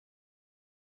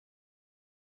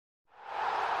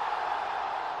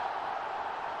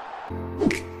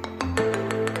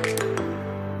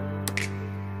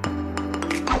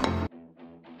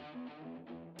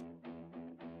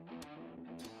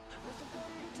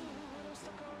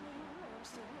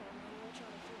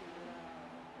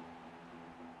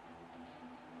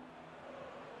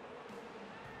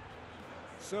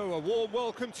So, a warm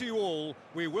welcome to you all.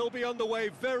 We will be underway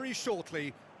very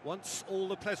shortly, once all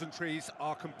the pleasantries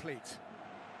are complete.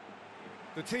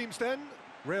 The teams then,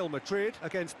 Real Madrid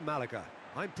against Malaga.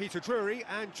 I'm Peter Drury,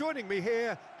 and joining me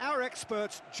here, our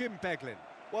expert, Jim Beglin.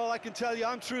 Well, I can tell you,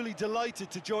 I'm truly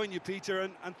delighted to join you, Peter,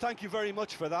 and thank you very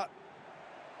much for that.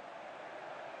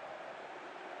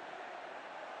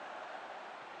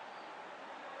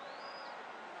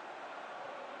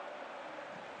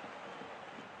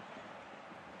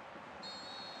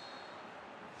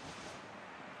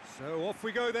 So off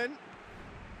we go then.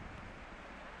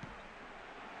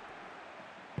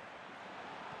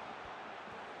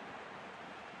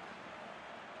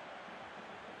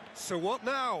 So what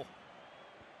now?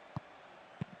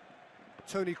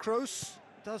 Toni Kroos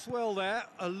does well there,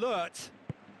 alert.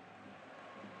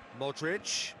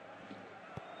 Modric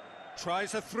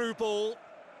tries a through ball.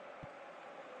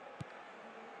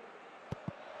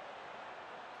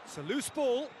 It's a loose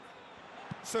ball.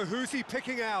 So who's he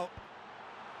picking out?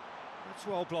 That's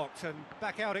well blocked, and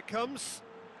back out it comes.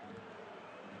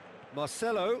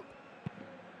 Marcelo.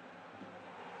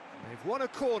 They've won a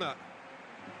corner.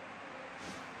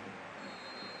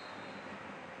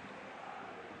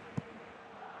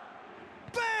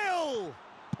 Bale!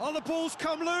 Oh, the ball's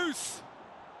come loose.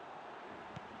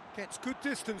 Gets good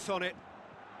distance on it.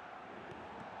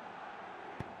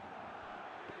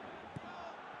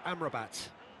 Amrabat.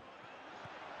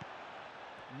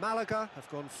 Malaga have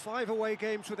gone 5 away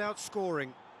games without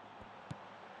scoring.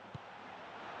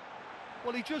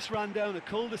 Well, he just ran down a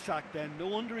cul-de-sac then, no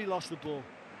wonder he lost the ball.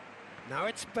 Now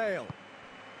it's Bale.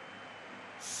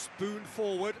 Spoon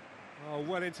forward. Oh,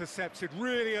 well intercepted,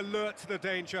 really alert to the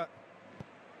danger.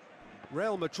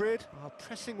 Real Madrid are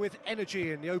pressing with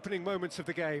energy in the opening moments of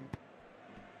the game.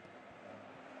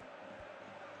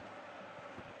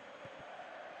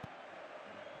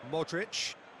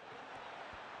 Modric.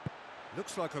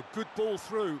 Looks like a good ball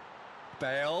through.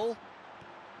 Bale.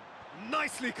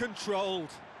 Nicely controlled.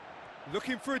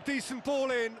 Looking for a decent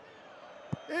ball in.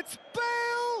 It's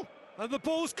Bale! And the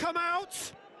ball's come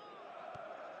out.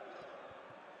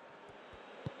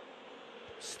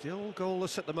 Still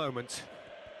goalless at the moment.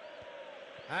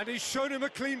 And he's shown him a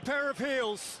clean pair of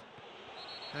heels.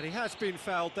 And he has been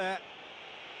fouled there.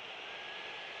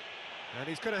 And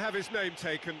he's going to have his name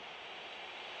taken.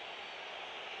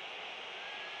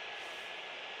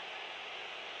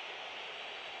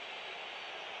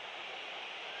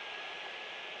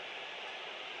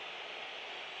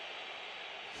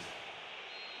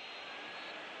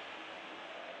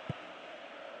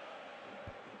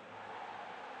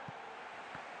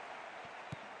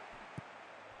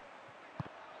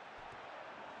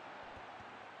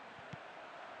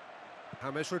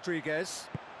 James Rodriguez,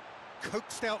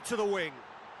 coaxed out to the wing.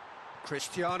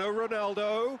 Cristiano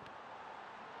Ronaldo. Well,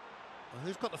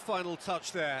 who's got the final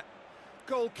touch there?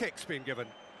 Goal kick's been given.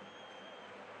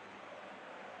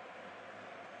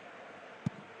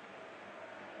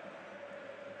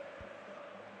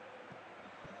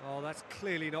 Oh, that's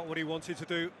clearly not what he wanted to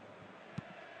do.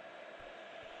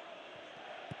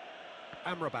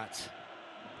 Amrabat.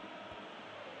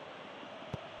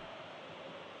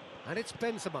 And it's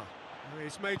Benzema.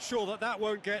 He's made sure that that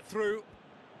won't get through.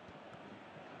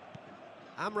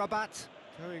 Amrabat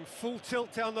going full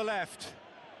tilt down the left.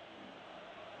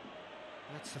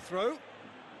 That's the throw.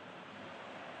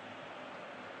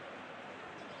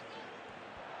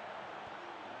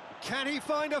 Can he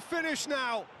find a finish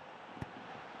now?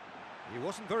 He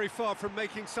wasn't very far from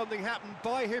making something happen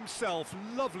by himself.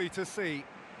 Lovely to see.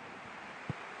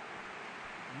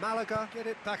 Malaga get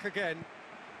it back again.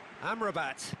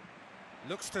 Amrabat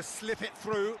looks to slip it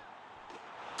through.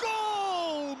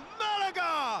 Goal!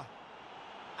 Malaga!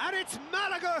 And it's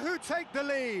Malaga who take the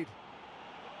lead.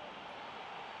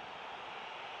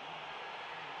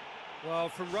 Well,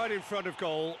 from right in front of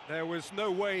goal, there was no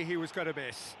way he was going to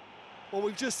miss. Well,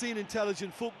 we've just seen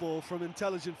intelligent football from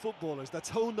intelligent footballers. That's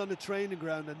honed on the training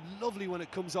ground and lovely when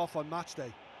it comes off on match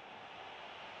day.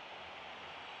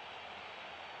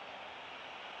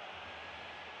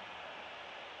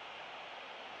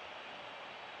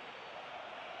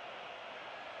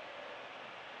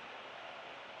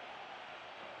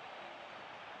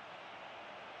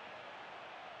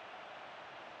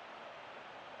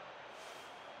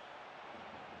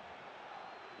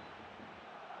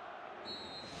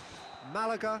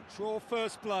 Malaga draw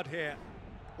first blood here.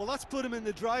 Well, that's put him in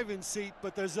the driving seat,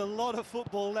 but there's a lot of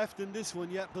football left in this one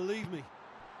yet, believe me.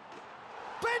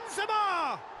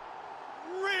 Benzema!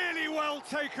 Really well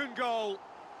taken goal.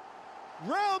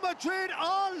 Real Madrid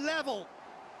are level.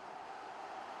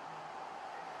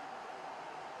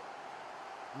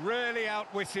 Really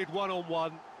outwitted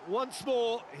one-on-one. Once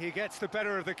more, he gets the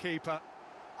better of the keeper.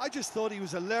 I just thought he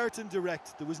was alert and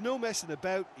direct. There was no messing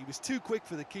about. He was too quick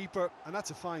for the keeper, and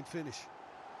that's a fine finish.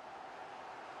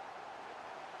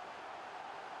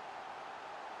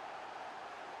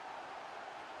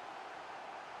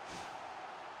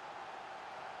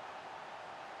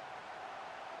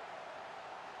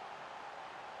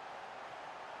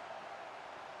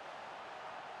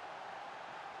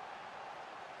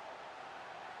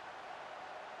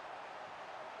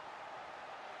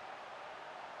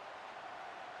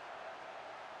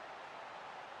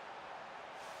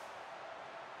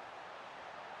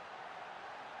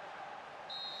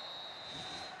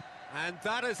 And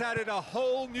that has added a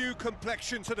whole new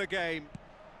complexion to the game.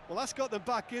 Well, that's got them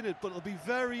back in it, but it'll be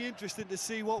very interesting to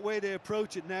see what way they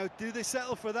approach it now. Do they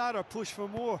settle for that or push for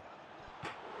more?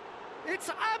 It's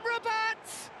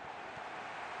Amrabat!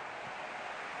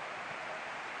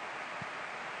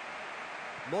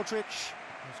 Modric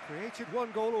has created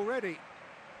one goal already.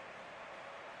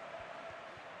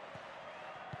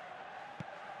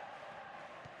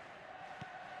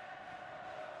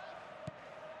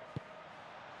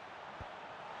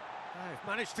 They've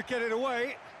managed to get it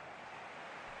away.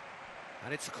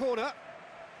 And it's a corner.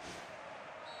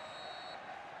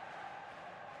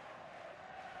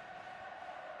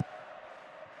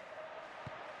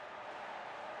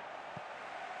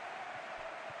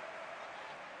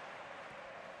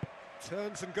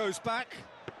 Turns and goes back.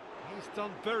 He's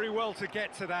done very well to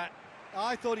get to that.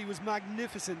 I thought he was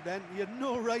magnificent then. He had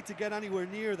no right to get anywhere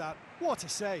near that. What a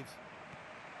save.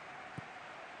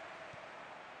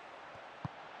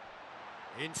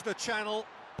 Into the channel.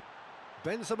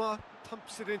 Benzema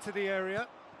pumps it into the area.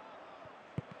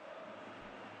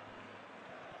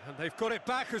 And they've got it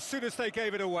back as soon as they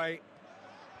gave it away.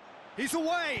 He's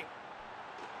away!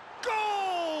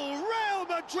 Goal! Real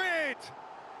Madrid!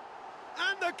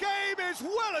 And the game is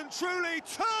well and truly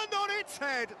turned on its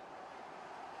head.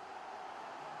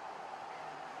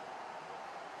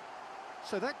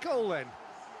 So that goal then.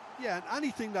 Yeah, and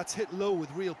anything that's hit low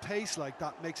with real pace like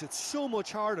that makes it so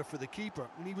much harder for the keeper,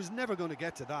 and he was never going to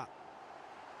get to that.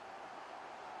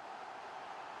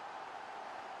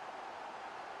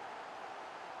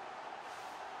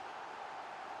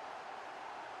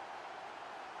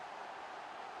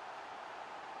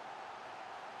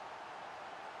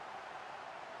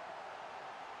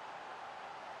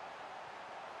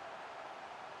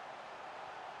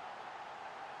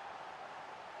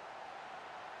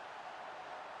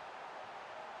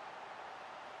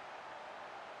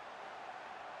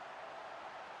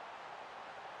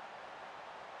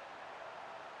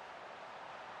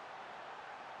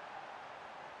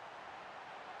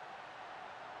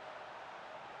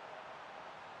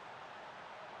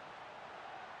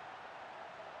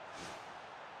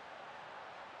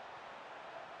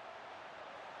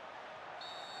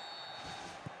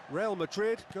 Real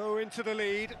Madrid go into the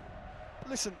lead.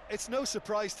 Listen, it's no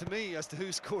surprise to me as to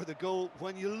who scored the goal.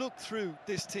 When you look through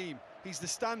this team, he's the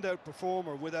standout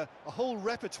performer with a whole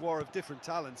repertoire of different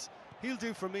talents. He'll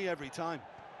do for me every time.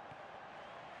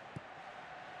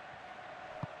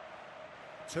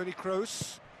 Toni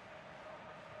Kroos.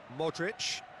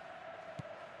 Modric.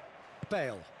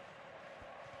 Bale.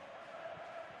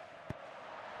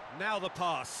 Now the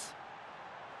pass.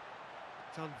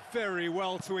 Done very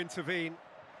well to intervene.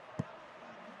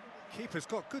 Keeper's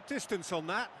got good distance on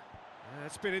that.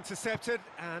 It's been intercepted,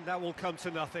 and that will come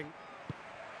to nothing.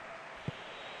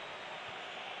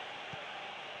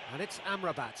 And it's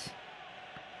Amrabat.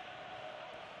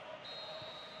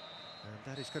 And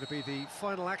that is going to be the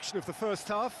final action of the first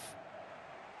half.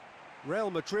 Real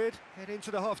Madrid head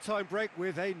into the half-time break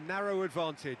with a narrow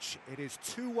advantage. It is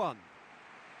 2-1.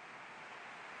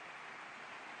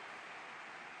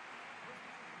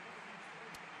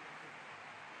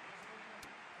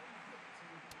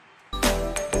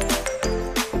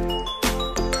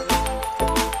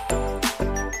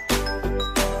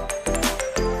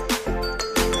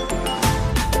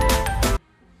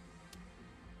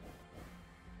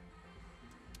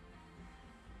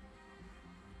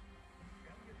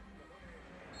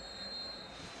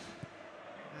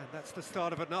 That's the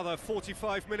start of another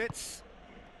 45 minutes.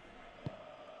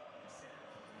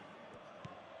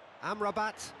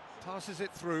 Amrabat passes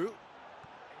it through.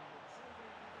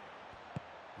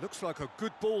 Looks like a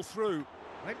good ball through.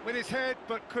 Went with his head,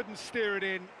 but couldn't steer it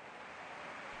in.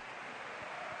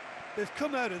 They've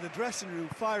come out of the dressing room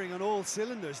firing on all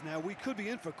cylinders now. We could be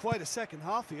in for quite a second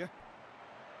half here.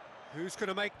 Who's going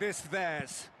to make this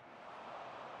theirs?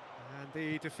 And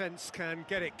the defence can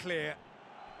get it clear.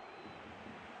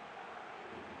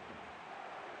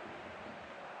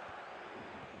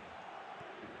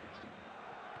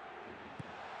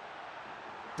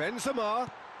 Benzema.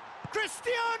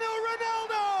 Cristiano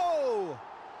Ronaldo!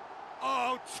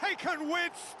 Oh, taken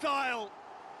with style.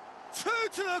 Two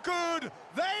to the good.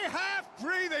 They have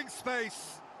breathing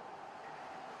space.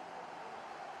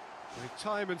 With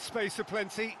time and space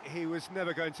aplenty, he was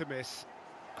never going to miss.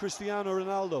 Cristiano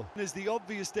Ronaldo is the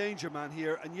obvious danger man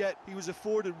here, and yet he was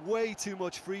afforded way too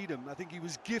much freedom. I think he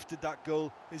was gifted that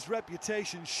goal. His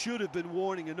reputation should have been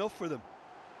warning enough for them.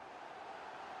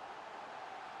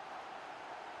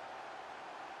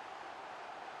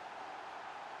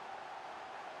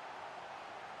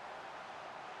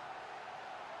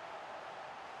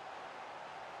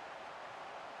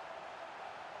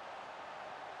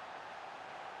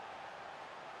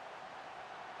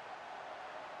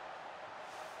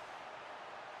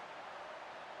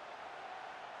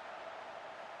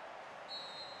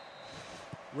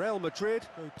 Real Madrid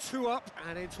go 2 up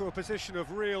and into a position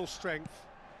of real strength.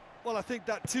 Well, I think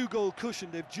that 2-goal cushion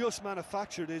they've just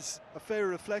manufactured is a fair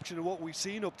reflection of what we've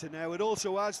seen up to now. It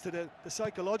also adds to the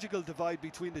psychological divide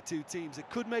between the two teams. It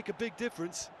could make a big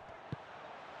difference.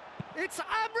 It's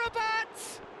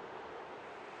Amrabat!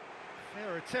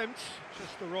 Fair attempt,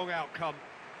 just the wrong outcome.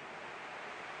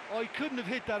 Oh, he couldn't have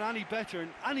hit that any better,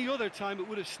 and any other time it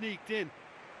would have sneaked in.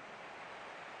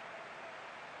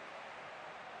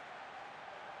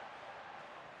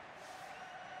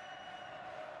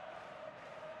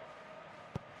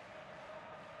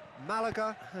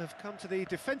 Malaga have come to the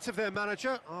defence of their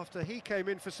manager after he came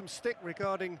in for some stick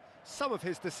regarding some of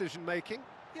his decision-making.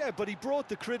 Yeah, but he brought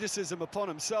the criticism upon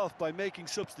himself by making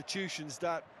substitutions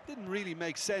that didn't really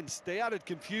make sense. They added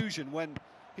confusion when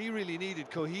he really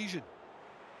needed cohesion.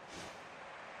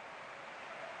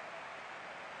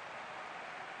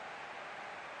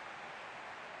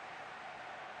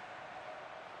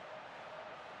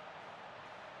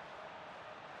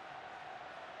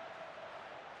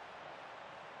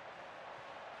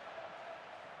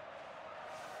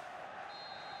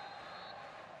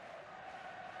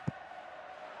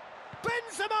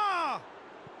 Benzema!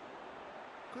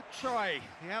 Good try.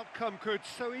 The outcome could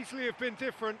so easily have been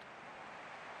different.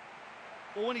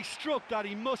 Well, when he struck that,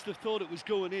 he must have thought it was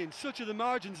going in. Such are the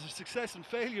margins of success and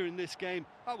failure in this game.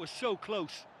 That was so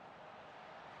close.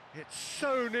 It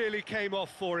so nearly came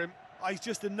off for him. He's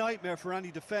just a nightmare for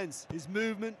any defence. His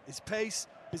movement, his pace,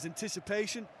 his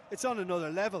anticipation, it's on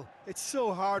another level. It's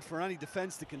so hard for any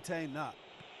defence to contain that.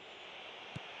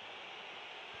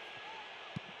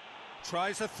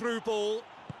 Tries a through ball.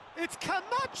 It's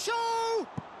Camacho!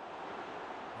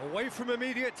 Away from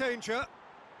immediate danger.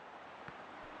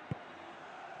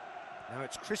 Now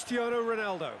it's Cristiano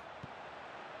Ronaldo.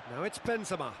 Now it's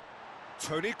Benzema.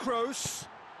 Toni Kroos.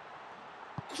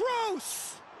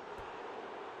 Kroos!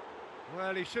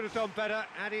 Well, he should have done better,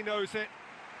 and he knows it.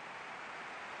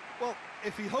 Well,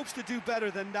 if he hopes to do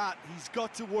better than that, he's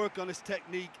got to work on his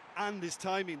technique and his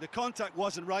timing. The contact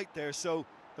wasn't right there, so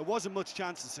there wasn't much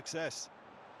chance of success.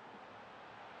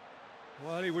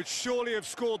 Well, he would surely have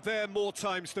scored there more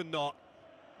times than not.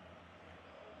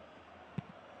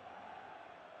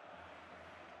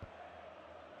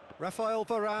 Rafael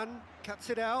Varane cuts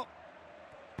it out.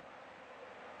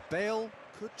 Bale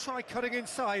could try cutting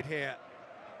inside here.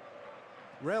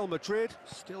 Real Madrid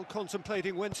still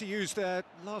contemplating when to use their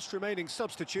last remaining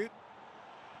substitute.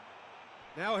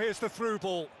 Now here's the through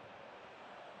ball.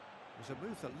 It was a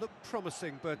move that looked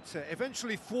promising, but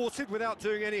eventually thwarted without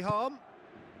doing any harm.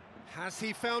 Has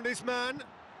he found his man?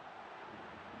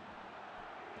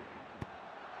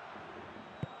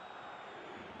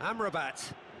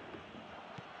 Amrabat.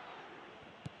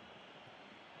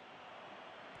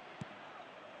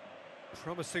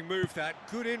 Promising move that,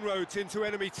 good inroads into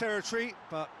enemy territory,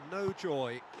 but no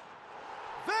joy.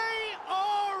 They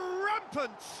are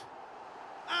rampant!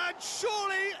 And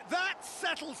surely that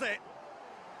settles it!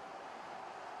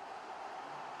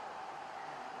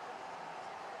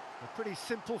 A pretty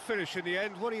simple finish in the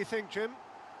end. What do you think, Jim?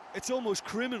 It's almost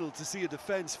criminal to see a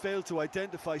defence fail to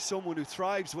identify someone who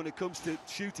thrives when it comes to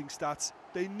shooting stats.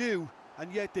 They knew,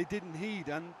 and yet they didn't heed,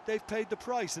 and they've paid the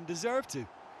price and deserve to.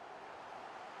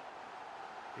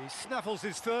 He snaffles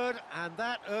his third, and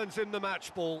that earns him the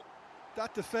match ball.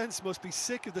 That defence must be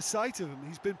sick of the sight of him.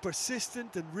 He's been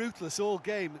persistent and ruthless all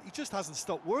game. He just hasn't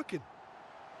stopped working.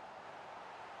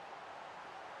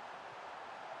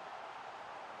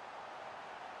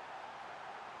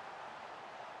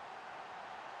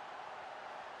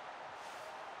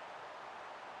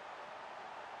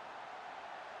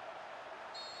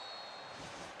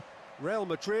 Real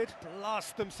Madrid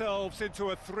blast themselves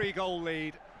into a 3-goal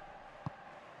lead.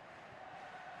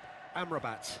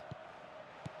 Amrabat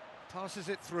passes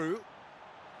it through.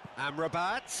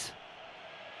 Amrabat.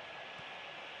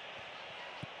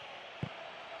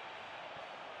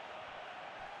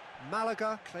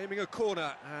 Malaga claiming a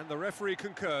corner, and the referee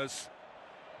concurs.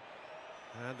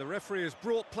 And the referee has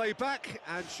brought play back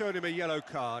and shown him a yellow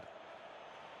card.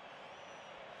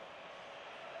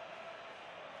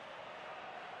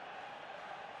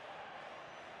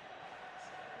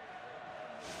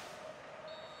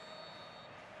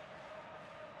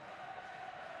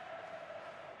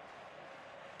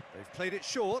 They've played it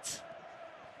short.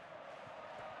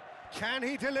 Can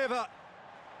he deliver?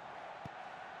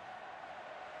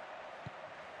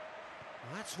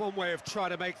 That's one way of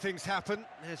trying to make things happen.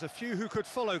 There's a few who could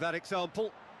follow that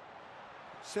example.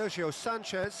 Sergio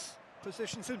Sanchez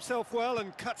positions himself well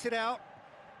and cuts it out.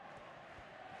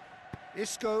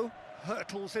 Isco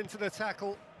hurtles into the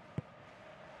tackle.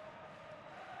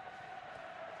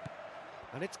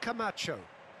 And it's Camacho.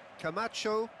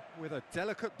 Camacho with a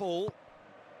delicate ball.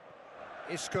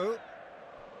 Isco.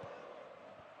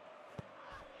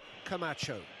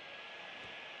 Camacho.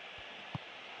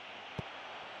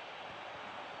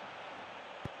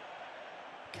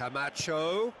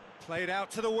 Camacho, played out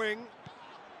to the wing.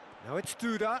 Now it's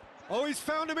Duda. Oh, he's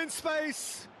found him in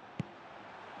space.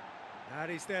 And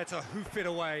he's there to hoof it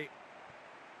away.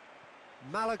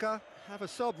 Malaga have a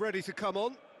sub ready to come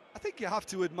on. I think you have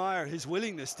to admire his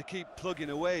willingness to keep plugging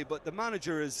away, but the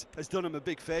manager has done him a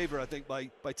big favour, I think,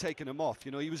 by taking him off.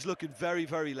 You know, he was looking very,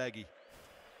 very leggy.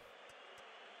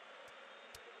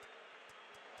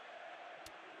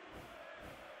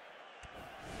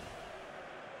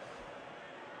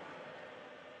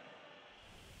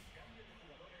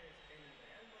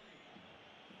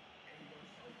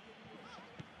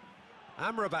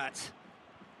 Amrabat.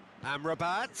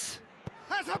 Amrabat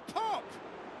has a pop!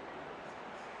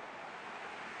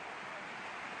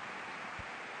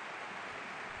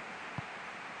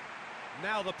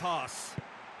 Now the pass.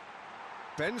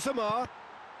 Benzema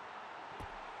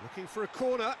looking for a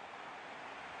corner.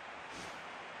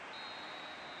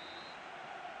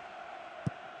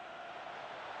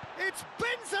 It's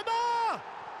Benzema!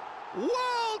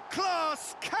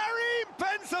 World-class Karim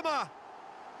Benzema!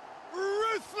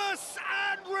 Ruthless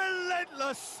and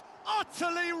relentless,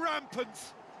 utterly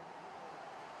rampant.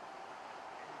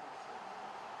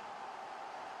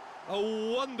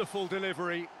 A wonderful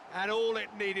delivery, and all it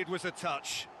needed was a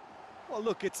touch. Well,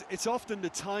 look, it's often the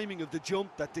timing of the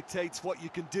jump that dictates what you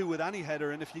can do with any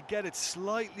header, and if you get it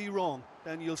slightly wrong,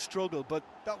 then you'll struggle, but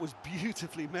that was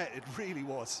beautifully met, it really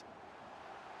was.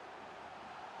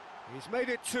 He's made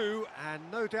it 2, and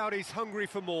no doubt he's hungry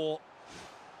for more.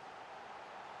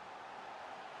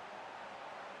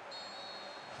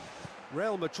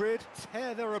 Real Madrid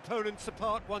tear their opponents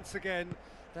apart once again.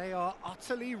 They are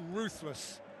utterly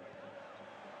ruthless.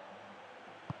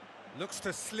 Looks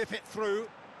to slip it through.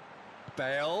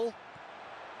 Bale.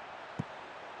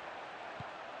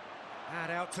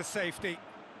 And out to safety.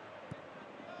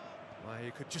 Well,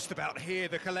 you could just about hear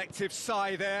the collective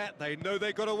sigh there. They know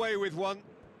they got away with one.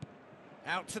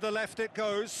 Out to the left it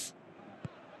goes.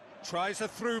 Tries a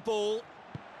through ball.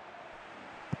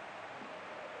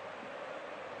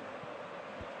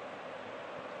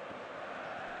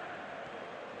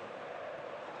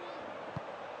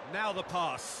 Now the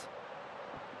pass.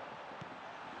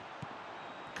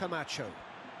 Camacho.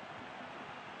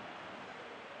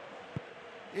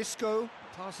 Isco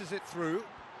passes it through.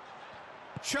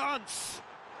 Chance!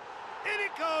 In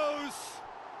it goes!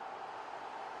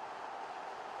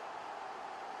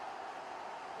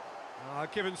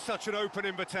 Given such an open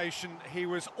invitation, he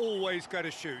was always going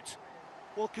to shoot.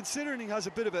 Well, considering he has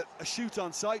a bit of a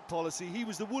shoot-on-sight policy, he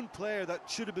was the one player that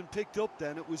should have been picked up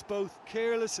then. It was both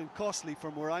careless and costly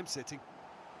from where I'm sitting.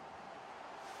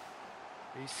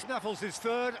 He snaffles his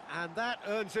third, and that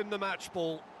earns him the match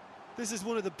ball. This is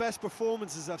one of the best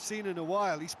performances I've seen in a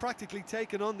while. He's practically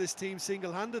taken on this team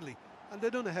single-handedly, and they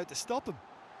don't know how to stop him.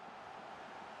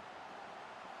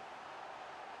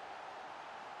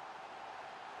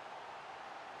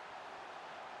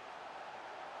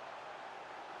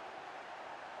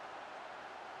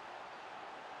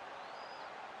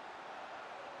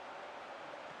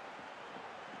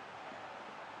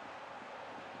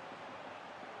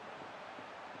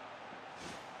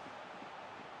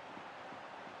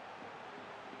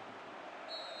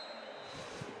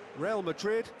 Real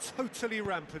Madrid totally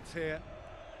rampant here.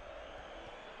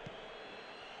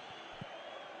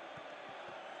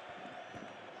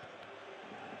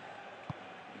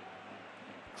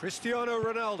 Cristiano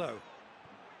Ronaldo.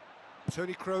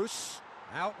 Toni Kroos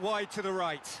Out wide to the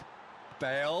right.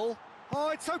 Bale. Oh,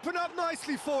 it's opened up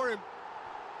nicely for him.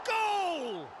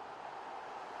 Goal!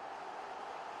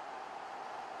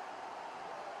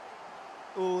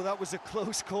 Oh, that was a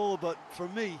close call, but for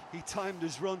me, he timed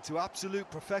his run to absolute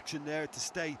perfection there to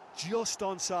stay just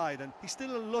onside, and he's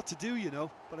still a lot to do, you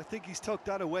know, but I think he's tucked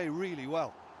that away really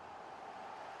well.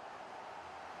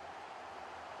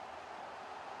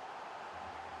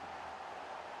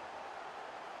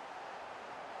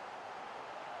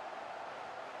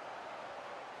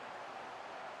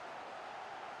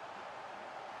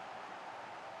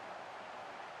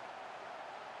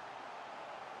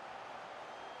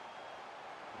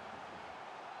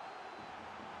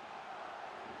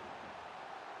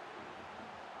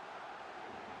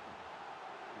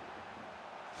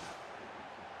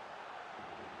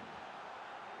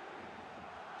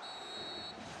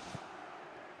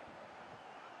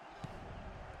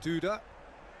 Duda.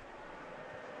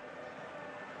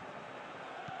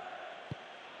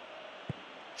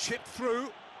 Chip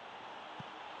through.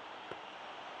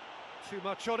 Too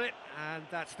much on it, and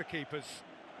that's the keeper's.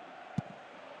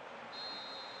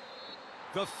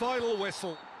 The final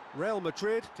whistle. Real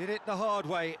Madrid did it the hard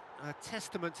way, a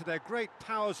testament to their great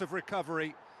powers of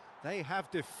recovery. They have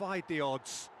defied the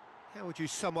odds. How would you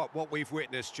sum up what we've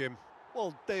witnessed, Jim?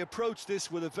 Well, they approached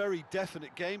this with a very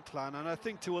definite game plan, and I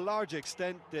think to a large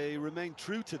extent they remain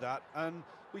true to that, and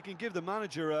we can give the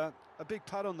manager a big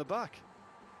pat on the back.